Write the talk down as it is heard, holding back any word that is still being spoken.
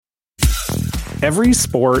Every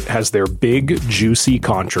sport has their big, juicy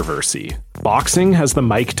controversy. Boxing has the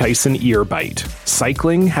Mike Tyson ear bite.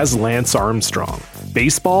 Cycling has Lance Armstrong.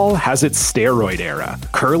 Baseball has its steroid era.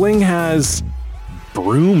 Curling has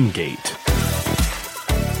Broomgate.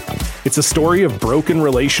 It's a story of broken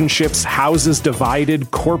relationships, houses divided,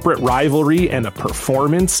 corporate rivalry, and a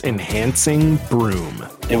performance-enhancing broom.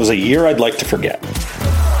 It was a year I'd like to forget.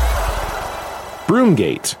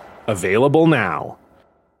 Broomgate. Available now.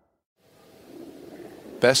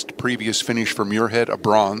 Best previous finish for Muirhead, a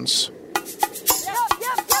bronze.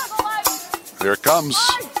 Here it comes.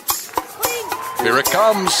 Here it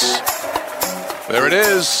comes. There it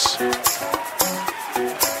is.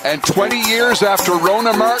 And 20 years after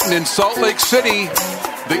Rona Martin in Salt Lake City,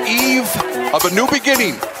 the eve of a new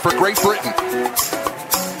beginning for Great Britain.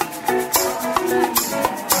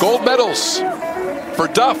 Gold medals for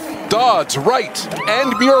Duff, Dodds, Wright,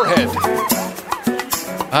 and Muirhead.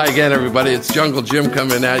 Hi again, everybody. It's Jungle Jim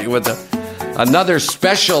coming at you with another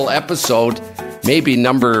special episode, maybe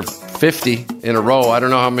number 50 in a row. I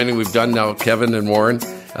don't know how many we've done now, Kevin and Warren.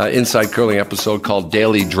 Inside Curling episode called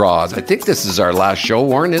Daily Draws. I think this is our last show,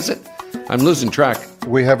 Warren, is it? I'm losing track.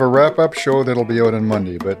 We have a wrap-up show that'll be out on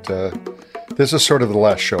Monday, but this is sort of the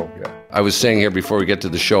last show, yeah. I was saying here before we get to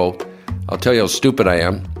the show, I'll tell you how stupid I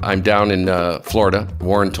am. I'm down in Florida.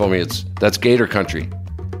 Warren told me that's Gator country.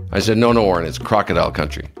 I said, no, Warren, it's crocodile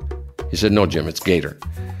country. He said, no, Jim, it's Gator.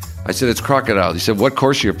 I said, it's crocodile. He said, what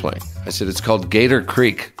course you're playing? I said, it's called Gator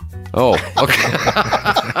Creek. Oh, okay.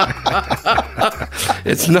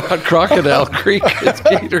 It's not Crocodile Creek, it's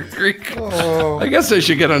Gator Creek. Oh. I guess I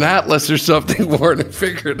should get an atlas or something, Warren, and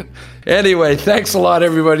figured. Anyway, thanks a lot,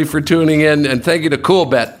 everybody, for tuning in, and thank you to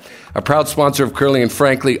CoolBet, a proud sponsor of curling and,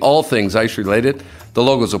 frankly, all things ice-related. The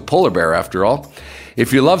logo's a polar bear, after all.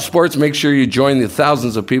 If you love sports, make sure you join the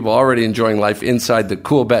thousands of people already enjoying life inside the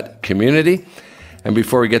CoolBet community. And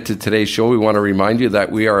before we get to today's show, we want to remind you that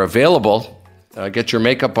we are available, get your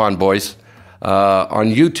makeup on, boys, on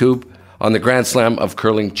YouTube on the Grand Slam of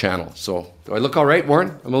Curling channel. So, do I look all right,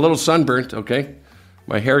 Warren? I'm a little sunburnt, okay?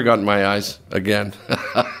 My hair got in my eyes again.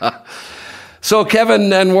 So,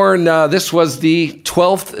 Kevin and Warren, this was the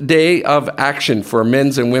 12th day of action for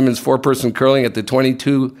men's and women's four-person curling at the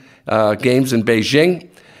 22 games in Beijing.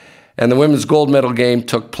 And the women's gold medal game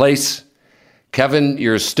took place. Kevin,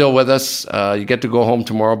 you're still with us. You get to go home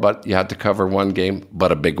tomorrow, but you had to cover one game,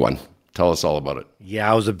 but a big one. Tell us all about it.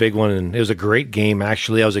 Yeah, it was a big one, and it was a great game,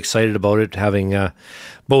 actually. I was excited about it, having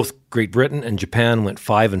both Great Britain and Japan went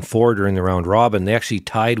 5-4 during the round robin. They actually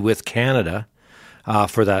tied with Canada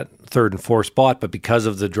for that third and fourth spot, but because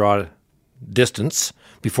of the draw distance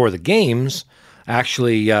before the games,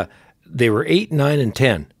 actually they were 8, 9, and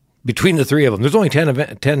 10 between the three of them. There's only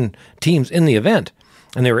 10 teams in the event,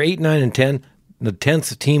 and they were 8, 9, and 10. The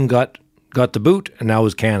 10th team got the boot, and now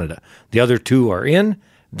was Canada. The other two are in.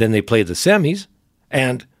 Then they play the semis,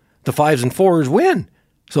 and the 5s and 4s win.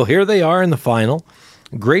 So here they are in the final.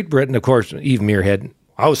 Great Britain, of course, Eve Muirhead.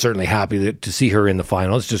 I was certainly happy to see her in the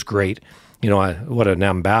final. It's just great. You know, what an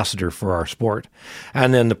ambassador for our sport.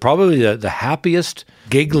 And then probably the happiest,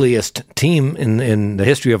 giggliest team in the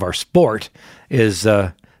history of our sport is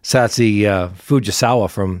Satsi Fujisawa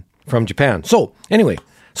from Japan. So anyway,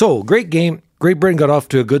 great game. Great Britain got off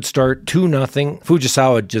to a good start, 2-0.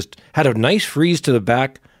 Fujisawa just had a nice freeze to the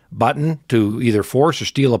back button to either force or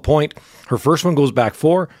steal a point. Her first one goes back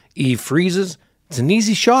 4. Eve freezes. It's an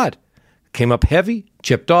easy shot. Came up heavy,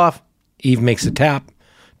 chipped off. Eve makes a tap.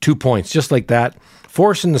 2 points, just like that.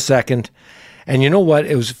 Force in the second. And you know what?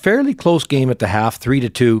 It was a fairly close game at the half,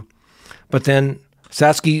 3-2. But then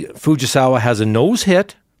Satsuki Fujisawa has a nose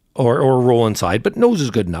hit or a roll inside, but nose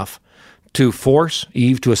is good enough to force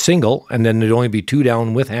Eve to a single, and then there'd only be 2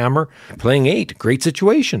 down with hammer, playing 8. Great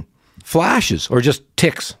situation. Flashes, or just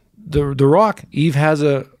ticks. The rock. Eve has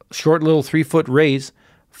a short little 3-foot raise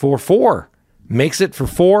for 4. Makes it for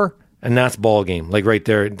 4, and that's ball game. Like right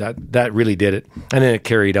there, that really did it. And then it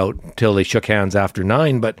carried out till they shook hands after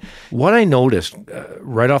 9. But what I noticed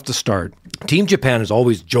right off the start, Team Japan is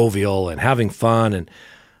always jovial and having fun, and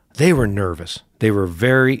they were nervous. They were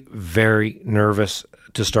very, very nervous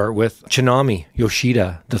to start with. Chinami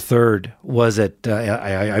Yoshida, the third, was at,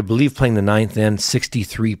 I believe, playing the 9th end,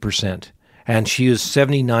 63%. And she is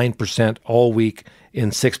 79% all week in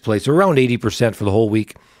 6th place, or around 80% for the whole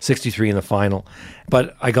week, 63 in the final.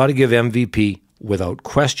 But I got to give MVP, without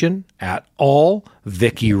question, at all,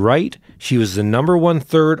 Vicky Wright. She was the number 1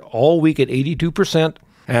 third all week at 82%.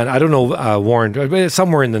 And I don't know, Warren,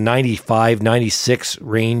 somewhere in the 95, 96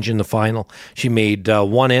 range in the final. She made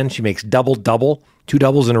one end. She makes double-double. 2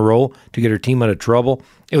 doubles in a row to get her team out of trouble.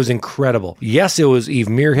 It was incredible. Yes, it was Eve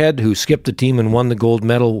Muirhead who skipped the team and won the gold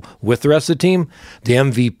medal with the rest of the team. The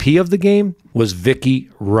MVP of the game was Vicky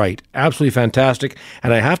Wright. Absolutely fantastic.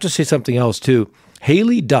 And I have to say something else too.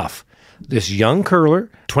 Hayley Duff, this young curler,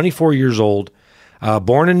 24 years old,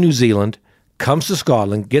 born in New Zealand, comes to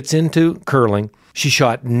Scotland, gets into curling. She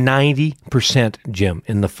shot 90%, Jim,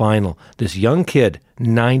 in the final. This young kid,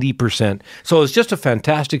 90%. So it was just a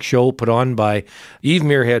fantastic show put on by Eve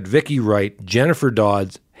Muirhead, Vicky Wright, Jennifer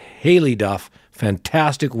Dodds, Hayley Duff.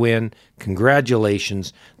 Fantastic win.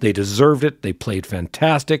 Congratulations. They deserved it. They played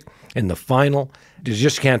fantastic in the final. You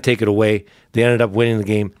just can't take it away. They ended up winning the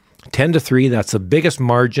game 10-3. That's the biggest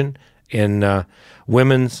margin in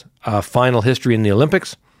women's final history in the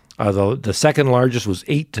Olympics. Although the second largest was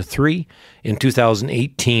 8-3 in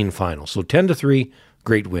 2018 final. So 10-3,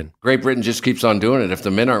 great win. Great Britain just keeps on doing it. If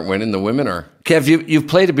the men aren't winning, the women are. Kev, you've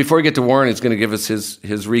played it. Before we get to Warren, he's going to give us his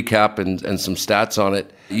recap and some stats on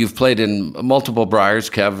it. You've played in multiple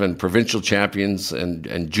Briers, Kev, and provincial champions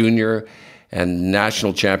and junior and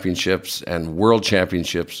national championships and world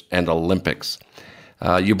championships and Olympics.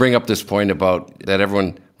 You bring up this point about that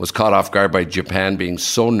everyone was caught off guard by Japan being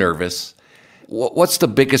so nervous. What's the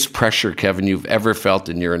biggest pressure, Kevin, you've ever felt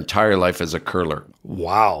in your entire life as a curler?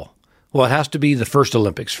 Wow. Well, it has to be the first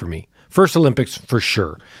Olympics for me. First Olympics for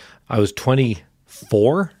sure. I was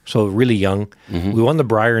 24, so really young. Mm-hmm. We won the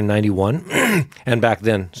Brier in 91. And back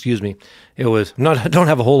then, it was I don't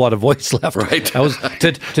have a whole lot of voice left. Right.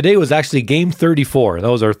 Today was actually game 34. That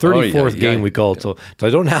was our 34th game we called. Yeah. So I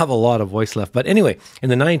don't have a lot of voice left. But anyway, in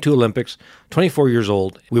the 92 Olympics, 24 years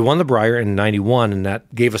old, we won the Brier in 91, and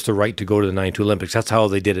that gave us the right to go to the 92 Olympics. That's how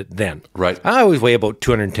they did it then. Right. I always weigh about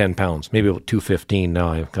 210 pounds, maybe about 215. Now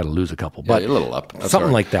I've got to lose a couple. But you're a little up. That's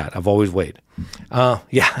something like that. I've always weighed.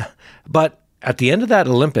 But at the end of that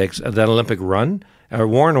Olympics, that Olympic run,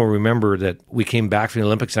 Warren will remember that we came back from the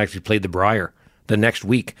Olympics and actually played the Brier the next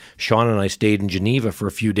week. Sean and I stayed in Geneva for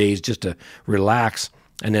a few days just to relax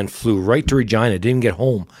and then flew right to Regina. Didn't get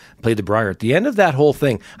home, played the Brier. At the end of that whole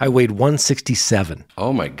thing, I weighed 167.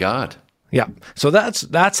 Oh, my God. Yeah. So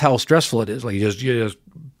that's how stressful it is. Like you just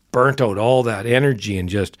burnt out all that energy and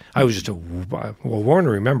Warren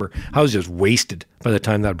will remember, I was just wasted by the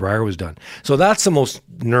time that Brier was done. So that's the most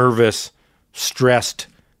nervous, stressed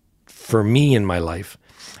for me in my life.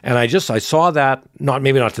 And I saw that,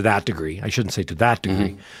 maybe not to that degree. I shouldn't say to that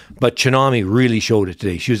degree, but Chinami really showed it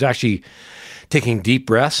today. She was actually taking deep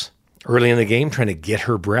breaths early in the game, trying to get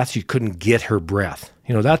her breath. She couldn't get her breath.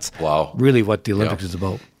 That's really what the Olympics is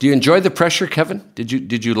about. Do you enjoy the pressure, Kevin?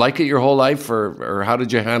 Did you like it your whole life, or how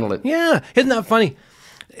did you handle it? Yeah, isn't that funny?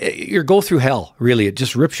 You go through hell, really. It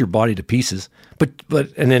just rips your body to pieces. But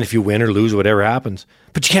and then if you win or lose, whatever happens,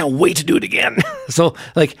 but you can't wait to do it again. So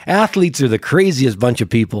like athletes are the craziest bunch of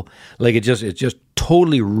people. Like it just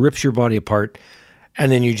totally rips your body apart.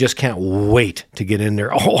 And then you just can't wait to get in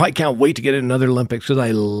there. Oh, I can't wait to get in another Olympics because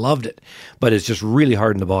I loved it. But it's just really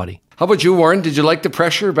hard in the body. How about you, Warren? Did you like the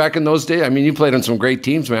pressure back in those days? I mean, you played on some great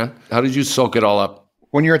teams, man. How did you soak it all up?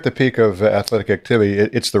 When you're at the peak of athletic activity,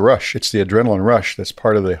 it's the rush. It's the adrenaline rush that's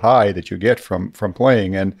part of the high that you get from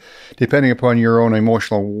playing. And depending upon your own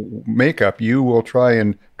emotional makeup, you will try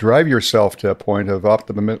and drive yourself to a point of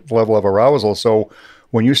optimum level of arousal. So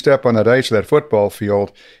when you step on that ice or that football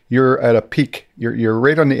field, you're at a peak. You're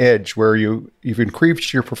right on the edge where you've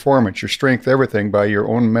increased your performance, your strength, everything by your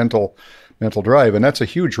own mental drive. And that's a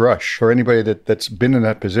huge rush for anybody that's been in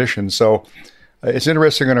that position. So it's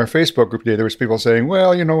interesting on our Facebook group today, there was people saying,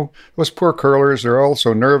 well, those poor curlers, they're all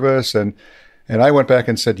so nervous. And I went back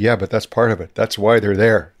and said, yeah, but that's part of it. That's why they're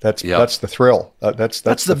there. That's the thrill. That's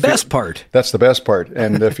the best part. That's the best part.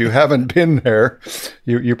 And if you haven't been there,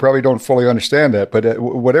 you probably don't fully understand that. But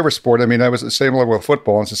whatever sport, I mean, I was at the same level of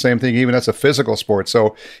football. And it's the same thing, even as a physical sport.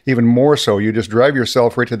 So even more so, you just drive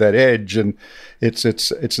yourself right to that edge. And it's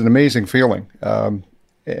an amazing feeling.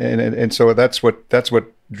 And so that's what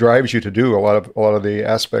drives you to do a lot of the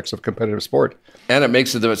aspects of competitive sport. And it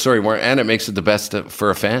makes it the best for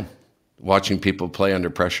a fan. Watching people play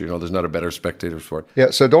under pressure, there's not a better spectator sport.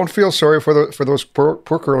 Yeah, so don't feel sorry for those poor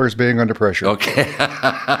curlers being under pressure. Okay,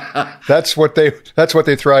 that's what they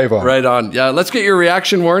thrive on. Right on. Yeah, let's get your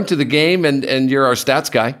reaction, Warren, to the game, and you're our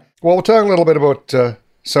stats guy. Well, we'll talk a little bit about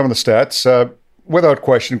some of the stats. Without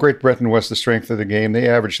question, Great Britain was the strength of the game. They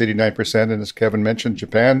averaged 89%, and as Kevin mentioned,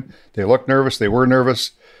 Japan, they looked nervous. They were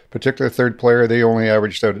nervous. Particularly third player, they only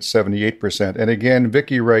averaged out at 78%. And again,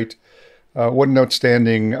 Vicky Wright. What an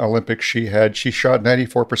outstanding Olympics she had. She shot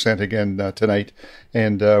 94% again tonight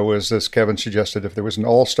and was, as Kevin suggested, if there was an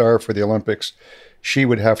all-star for the Olympics, she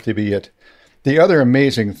would have to be it. The other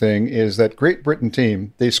amazing thing is that Great Britain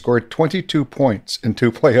team, they scored 22 points in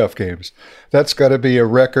 2 playoff games. That's got to be a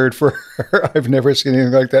record for I've never seen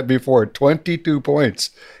anything like that before. 22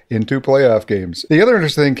 points in 2 playoff games. The other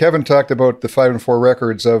interesting thing, Kevin talked about the 5-4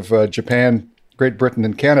 records of Japan, Great Britain,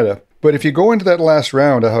 and Canada. But if you go into that last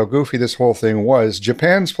round of how goofy this whole thing was,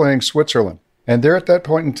 Japan's playing Switzerland. And they're at that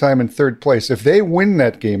point in time in 3rd place. If they win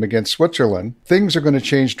that game against Switzerland, things are going to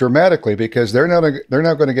change dramatically because they're now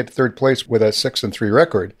going to get 3rd place with a 6-3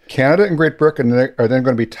 record. Canada and Great Britain are then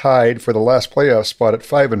going to be tied for the last playoff spot at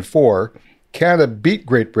 5-4. Canada beat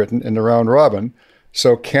Great Britain in the round robin,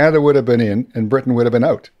 so Canada would have been in and Britain would have been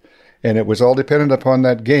out. And it was all dependent upon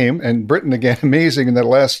that game. And Britain, again, amazing in that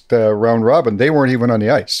last round robin, they weren't even on the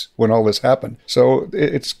ice when all this happened. So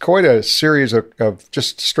it's quite a series of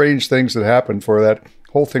just strange things that happened for that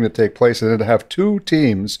whole thing to take place. And then to have 2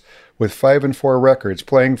 teams with 5-4 records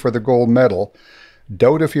playing for the gold medal,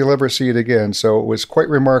 doubt if you'll ever see it again. So it was quite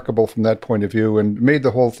remarkable from that point of view and made the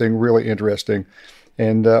whole thing really interesting.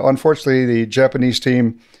 And unfortunately, the Japanese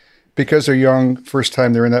team, because they're young, first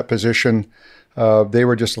time they're in that position, they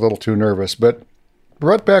were just a little too nervous, but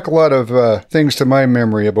brought back a lot of things to my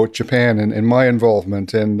memory about Japan and my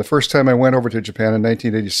involvement. And the first time I went over to Japan in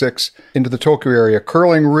 1986 into the Tokyo area,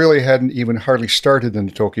 curling really hadn't even hardly started in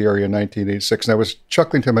the Tokyo area in 1986. And I was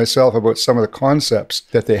chuckling to myself about some of the concepts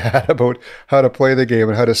that they had about how to play the game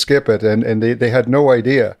and how to skip it. And they had no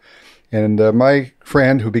idea. And my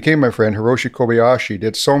friend, who became my friend, Hiroshi Kobayashi,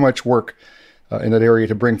 did so much work in that area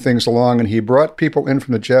to bring things along. And he brought people in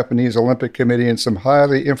from the Japanese Olympic Committee and some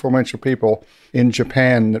highly influential people in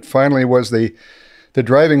Japan that finally was the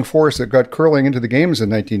driving force that got curling into the games in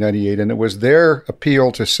 1998. And it was their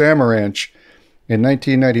appeal to Samaranch in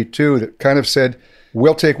 1992 that kind of said,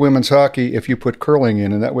 we'll take women's hockey if you put curling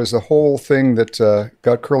in. And that was the whole thing that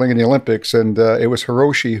got curling in the Olympics. And it was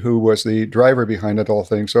Hiroshi who was the driver behind that whole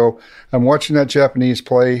thing. So I'm watching that Japanese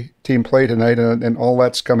team play tonight, and all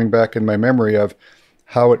that's coming back in my memory of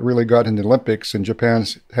how it really got in the Olympics. And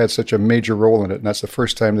Japan's had such a major role in it. And that's the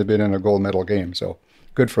first time they've been in a gold medal game. So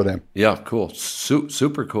good for them. Yeah, cool.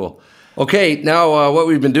 Super cool. Okay, now what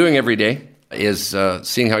we've been doing every day is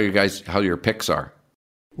seeing how your picks are.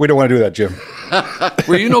 We don't want to do that, Jim.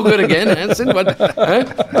 Were you no good again, Hanson?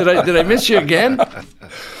 Did I miss you again?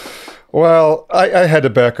 Well, I had to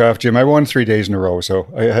back off, Jim. I won 3 days in a row, so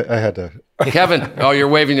I had to. Kevin, you're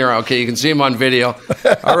waving your arm. Okay, you can see him on video.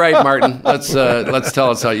 All right, Martin, let's tell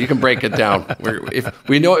us how you can break it down. If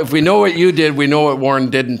we know what you did, we know what Warren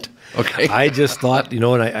didn't. Okay. I just thought,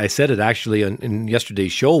 and I said it actually in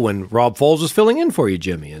yesterday's show when Rob Foles was filling in for you,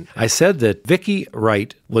 Jimmy, and I said that Vicky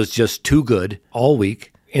Wright was just too good all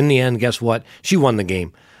week. In the end, guess what? She won the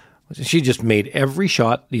game. She just made every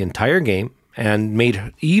shot the entire game and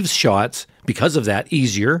made Eve's shots, because of that,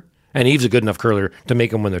 easier. And Eve's a good enough curler to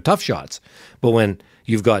make them when they're tough shots. But when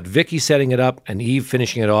you've got Vicky setting it up and Eve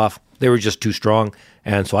finishing it off, they were just too strong.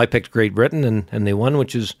 And so I picked Great Britain, and they won,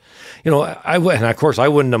 which is, and of course I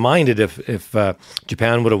wouldn't have minded if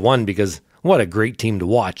Japan would have won, because what a great team to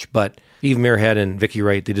watch. But Eve Muirhead and Vicky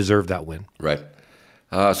Wright, they deserved that win. Right.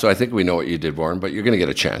 So I think we know what you did, Warren, but you're going to get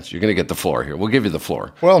a chance. You're going to get the floor here. We'll give you the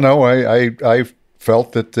floor. Well, no, I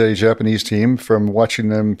felt that the Japanese team, from watching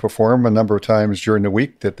them perform a number of times during the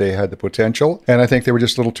week, that they had the potential. And I think they were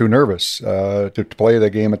just a little too nervous to play the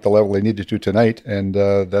game at the level they needed to tonight. And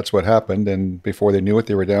that's what happened. And before they knew it,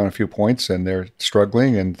 they were down a few points and they're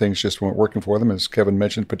struggling and things just weren't working for them. As Kevin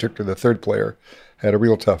mentioned, particularly the third player had a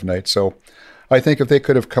real tough night. So I think if they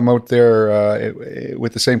could have come out there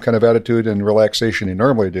with the same kind of attitude and relaxation they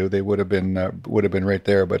normally do, they would have been right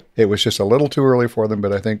there. But it was just a little too early for them.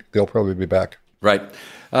 But I think they'll probably be back. Right.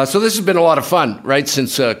 So this has been a lot of fun, right?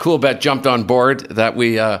 Since Coolbet jumped on board, that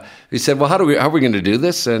we said, well, how are we going to do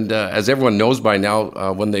this? And as everyone knows by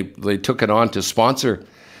now, when they took it on to sponsor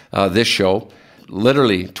this show,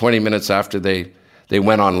 literally 20 minutes after they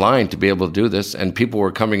went online to be able to do this, and people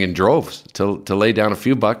were coming in droves to lay down a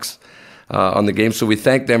few bucks on the game. So we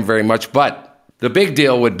thank them very much. But the big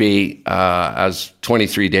deal would be as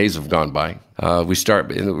 23 days have gone by. We start.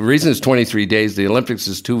 The reason it's 23 days. The Olympics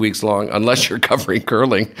is 2 weeks long, unless you're covering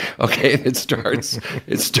curling. Okay, and it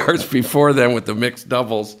starts before then with the mixed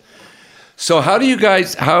doubles. So how do you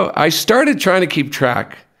guys? How I started trying to keep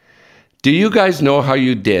track. Do you guys know how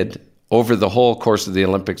you did over the whole course of the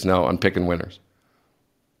Olympics now on picking winners?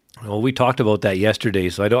 Well, we talked about that yesterday,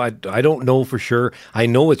 so I don't know for sure. I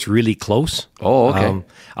know it's really close. Oh, okay.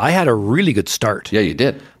 I had a really good start. Yeah, you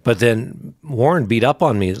did. But then Warren beat up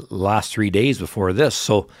on me the last 3 days before this.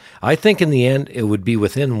 So I think in the end it would be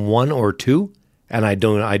within 1 or 2, and I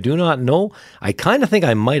do not know. I kind of think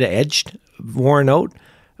I might have edged Warren out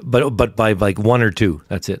but by like 1 or 2.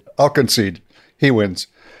 That's it. I'll concede. He wins.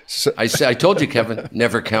 So, I told you, Kevin,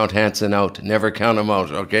 never count Hansen out. Never count him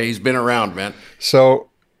out, okay? He's been around, man. So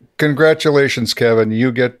congratulations, Kevin.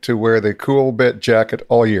 You get to wear the Cool Bet jacket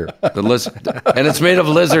all year. The lizard. And it's made of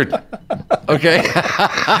lizard. Okay?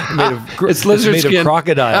 It's lizard made skin. of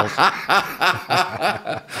crocodiles.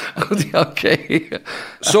 Okay.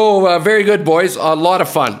 So, very good, boys. A lot of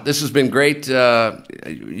fun. This has been great.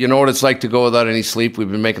 You know what it's like to go without any sleep.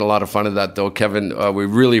 We've been making a lot of fun of that, though. Kevin, we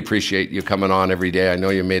really appreciate you coming on every day. I know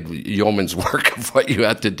you made yeoman's work of what you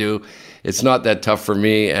had to do. It's not that tough for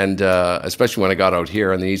me, and especially when I got out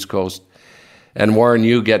here on the East Coast. And Warren,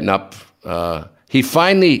 you getting up. He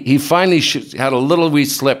finally had a little wee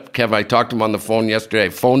slip, Kev. I talked to him on the phone yesterday. I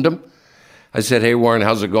phoned him. I said, "Hey, Warren,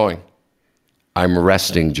 how's it going?" "I'm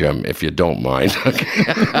resting, Jim, if you don't mind."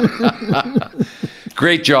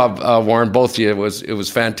 Great job, Warren, both of you. It was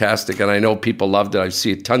fantastic, and I know people loved it. I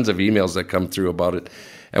see tons of emails that come through about it,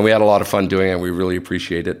 and we had a lot of fun doing it, and we really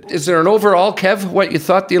appreciate it. Is there an overall, Kev, what you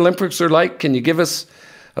thought the Olympics are like? Can you give us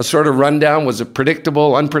a sort of rundown? Was it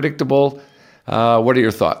predictable, unpredictable? What are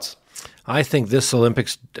your thoughts? I think this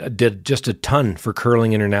Olympics did just a ton for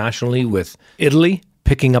curling internationally, with Italy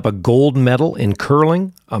picking up a gold medal in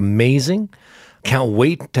curling. Amazing. Can't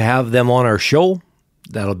wait to have them on our show.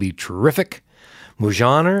 That'll be terrific.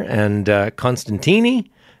 Mujaner and Constantini,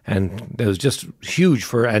 and it was just huge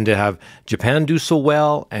and to have Japan do so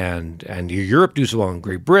well and Europe do so well, and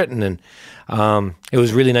Great Britain, and it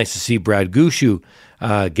was really nice to see Brad Gushue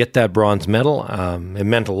get that bronze medal. It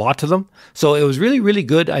meant a lot to them. So it was really, really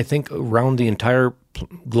good, I think, around the entire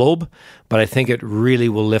globe, but I think it really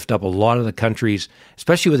will lift up a lot of the countries,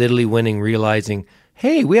 especially with Italy winning, realizing,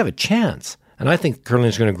 hey, we have a chance. And I think curling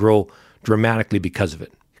is going to grow dramatically because of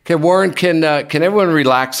it. Okay, Warren, can everyone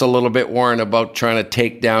relax a little bit, Warren, about trying to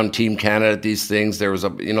take down Team Canada at these things? There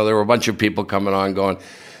were a bunch of people coming on going,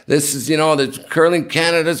 this is, the Curling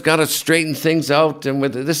Canada's got to straighten things out, and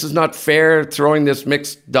this is not fair, throwing this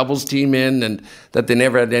mixed doubles team in, and that they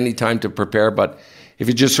never had any time to prepare. But if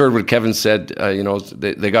you just heard what Kevin said,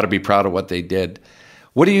 they got to be proud of what they did.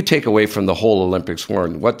 What do you take away from the whole Olympics,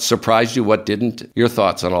 Warren? What surprised you? What didn't? Your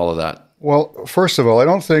thoughts on all of that? Well, first of all, I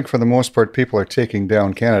don't think for the most part people are taking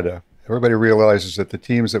down Canada. Everybody realizes that the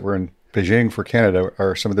teams that were in Beijing for Canada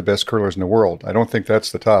are some of the best curlers in the world. I don't think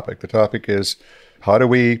that's the topic. The topic is, how do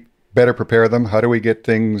we better prepare them? How do we get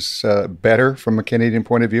things better from a Canadian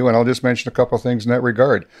point of view? And I'll just mention a couple of things in that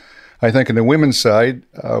regard. I think in the women's side,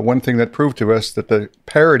 one thing that proved to us that the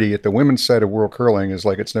parity at the women's side of world curling is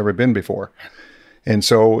like it's never been before. And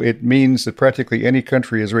so it means that practically any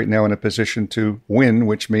country is right now in a position to win,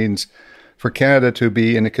 which means for Canada to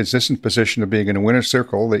be in a consistent position of being in a winner's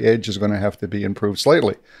circle, the edge is going to have to be improved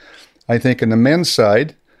slightly. I think in the men's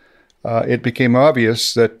side, it became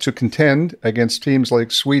obvious that to contend against teams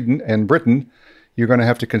like Sweden and Britain, you're going to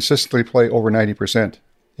have to consistently play over 90%.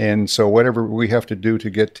 And so whatever we have to do to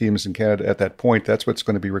get teams in Canada at that point, that's what's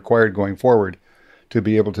going to be required going forward to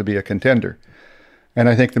be able to be a contender. And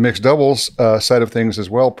I think the mixed doubles side of things as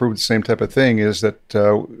well proved the same type of thing, is that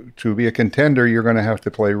to be a contender, you're going to have to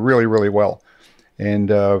play really, really well. And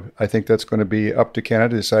I think that's going to be up to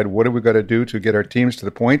Canada to decide what do we got to do to get our teams to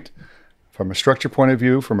the point, from a structure point of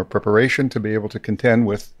view, from a preparation, to be able to contend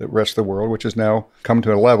with the rest of the world, which has now come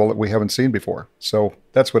to a level that we haven't seen before. So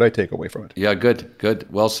that's what I take away from it. Yeah, good.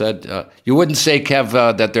 Well said. You wouldn't say, Kev,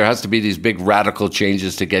 that there has to be these big radical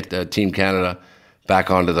changes to get Team Canada back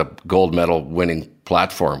onto the gold medal winning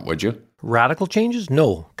platform, would you? Radical changes?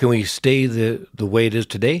 No. Can we stay the way it is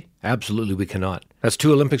today? Absolutely we cannot. That's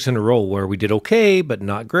 2 Olympics in a row where we did okay, but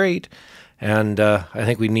not great. And I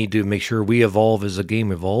think we need to make sure we evolve as the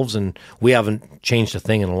game evolves, and we haven't changed a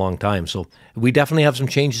thing in a long time. So we definitely have some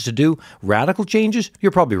changes to do. Radical changes?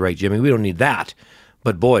 You're probably right, Jimmy. We don't need that.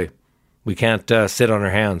 But boy, we can't sit on our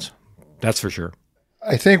hands. That's for sure.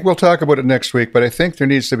 I think we'll talk about it next week, but I think there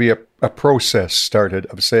needs to be a process started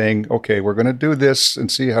of saying, okay, we're going to do this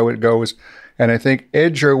and see how it goes. And I think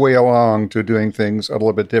edge our way along to doing things a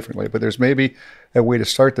little bit differently. But there's maybe a way to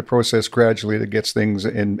start the process gradually that gets things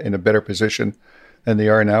in a better position than they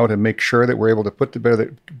are now, to make sure that we're able to put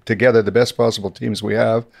together the best possible teams we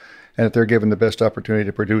have, and that they're given the best opportunity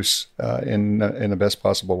to produce in the best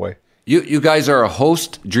possible way. You guys are a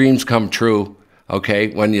host, dreams come true. Okay,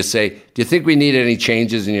 when you say, do you think we need any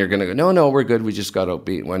changes? And you're going to go, no, we're good. We just got to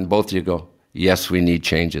beat. When both of you go, yes, we need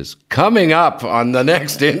changes. Coming up on the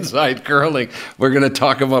next Inside Curling, we're going to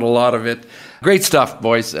talk about a lot of it. Great stuff,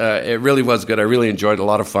 boys. It really was good. I really enjoyed it. A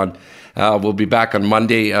lot of fun. We'll be back on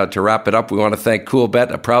Monday to wrap it up. We want to thank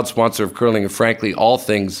Coolbet, a proud sponsor of curling and, frankly, all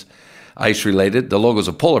things ice-related. The logo's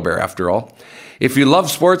a polar bear, after all. If you love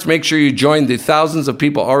sports, make sure you join the thousands of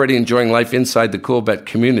people already enjoying life inside the Coolbet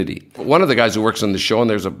community. One of the guys who works on the show, and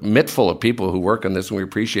there's a mitt full of people who work on this, and we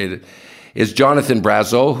appreciate it, is Jonathan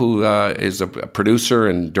Brazeau, who is a producer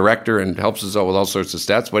and director and helps us out with all sorts of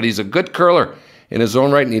stats. But he's a good curler in his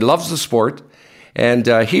own right, and he loves the sport. And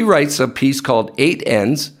he writes a piece called 8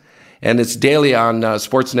 Ends, and it's daily on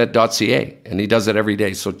sportsnet.ca, and he does it every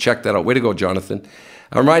day. So check that out. Way to go, Jonathan.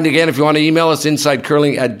 I remind again, if you want to email us,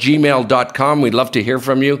 insidecurling@gmail.com. We'd love to hear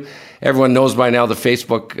from you. Everyone knows by now the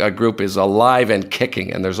Facebook group is alive and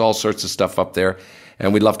kicking, and there's all sorts of stuff up there,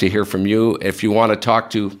 and we'd love to hear from you. If you want to talk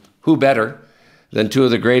to who better than two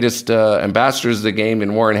of the greatest ambassadors of the game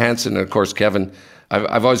in Warren Hansen and, of course, Kevin.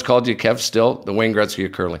 I've always called you, Kev, still the Wayne Gretzky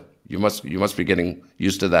of curling. You must be getting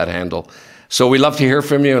used to that handle. So we love to hear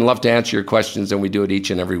from you and love to answer your questions, and we do it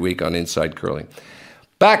each and every week on Inside Curling.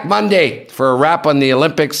 Back Monday for a wrap on the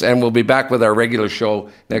Olympics, and we'll be back with our regular show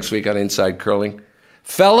next week on Inside Curling.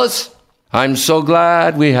 Fellas, I'm so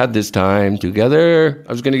glad we had this time together.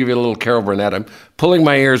 I was going to give you a little Carol Burnett. I'm pulling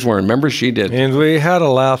my ears, Warren. Remember, she did. And we had a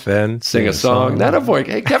laugh and sing a song. That a boy.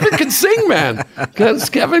 Hey, Kevin can sing, man.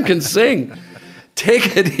 Kevin can sing.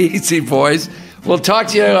 Take it easy, boys. We'll talk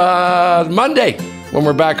to you Monday when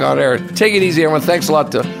we're back on air. Take it easy, everyone. Thanks a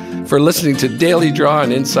lot for listening to Daily Draw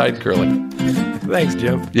and Inside Curling. Thanks,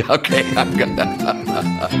 Jim. Yeah, okay. I'm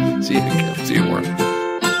gonna see you, Warren.